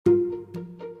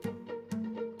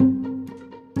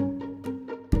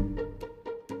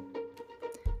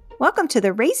Welcome to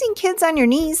the Raising Kids on Your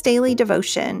Knees daily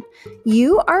devotion.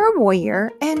 You are a warrior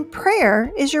and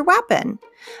prayer is your weapon.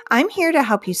 I'm here to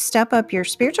help you step up your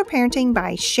spiritual parenting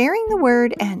by sharing the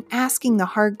word and asking the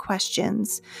hard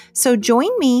questions. So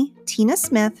join me, Tina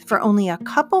Smith, for only a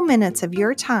couple minutes of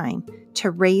your time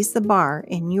to raise the bar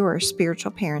in your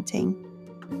spiritual parenting.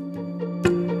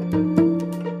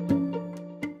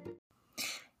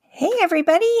 Hey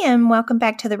everybody, and welcome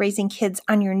back to the Raising Kids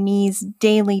on Your Knees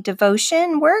daily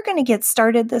devotion. We're going to get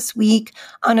started this week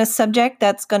on a subject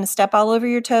that's going to step all over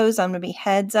your toes. I'm going to be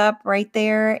heads up right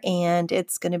there, and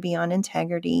it's going to be on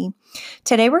integrity.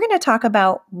 Today we're going to talk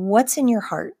about what's in your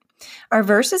heart. Our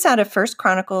verse is out of 1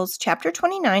 Chronicles chapter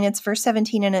 29. It's verse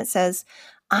 17, and it says,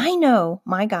 I know,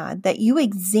 my God, that you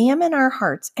examine our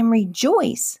hearts and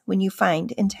rejoice when you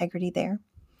find integrity there.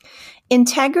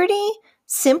 Integrity,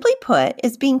 simply put,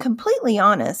 is being completely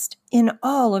honest in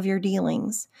all of your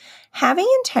dealings. Having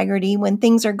integrity when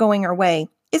things are going our way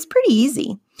is pretty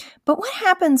easy. But what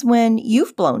happens when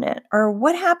you've blown it? Or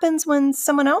what happens when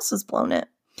someone else has blown it?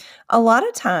 A lot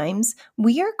of times,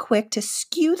 we are quick to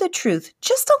skew the truth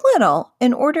just a little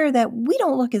in order that we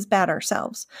don't look as bad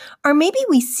ourselves. Or maybe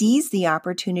we seize the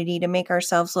opportunity to make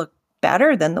ourselves look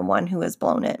better than the one who has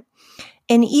blown it.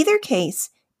 In either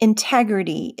case,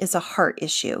 integrity is a heart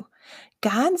issue.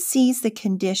 God sees the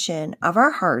condition of our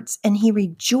hearts and He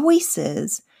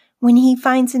rejoices when He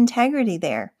finds integrity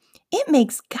there. It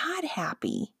makes God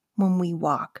happy when we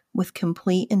walk with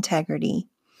complete integrity.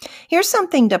 Here's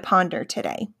something to ponder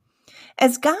today.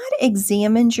 As God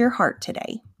examines your heart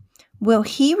today, will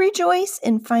He rejoice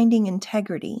in finding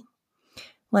integrity?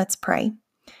 Let's pray.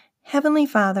 Heavenly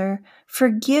Father,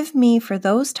 forgive me for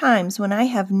those times when I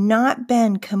have not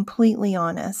been completely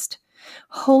honest.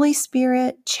 Holy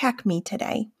Spirit, check me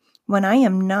today when I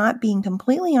am not being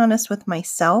completely honest with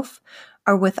myself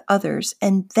or with others,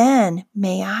 and then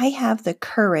may I have the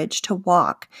courage to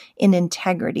walk in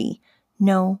integrity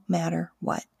no matter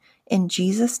what. In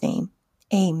Jesus' name,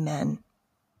 amen.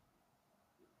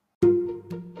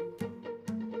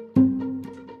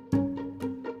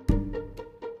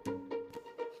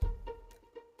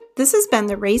 This has been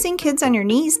the Raising Kids on Your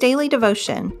Knees daily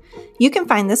devotion. You can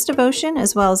find this devotion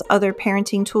as well as other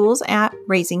parenting tools at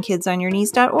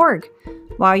raisingkidsonyourknees.org.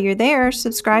 While you're there,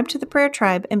 subscribe to the Prayer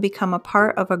Tribe and become a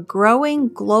part of a growing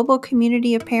global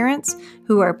community of parents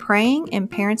who are praying and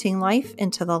parenting life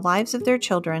into the lives of their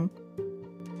children.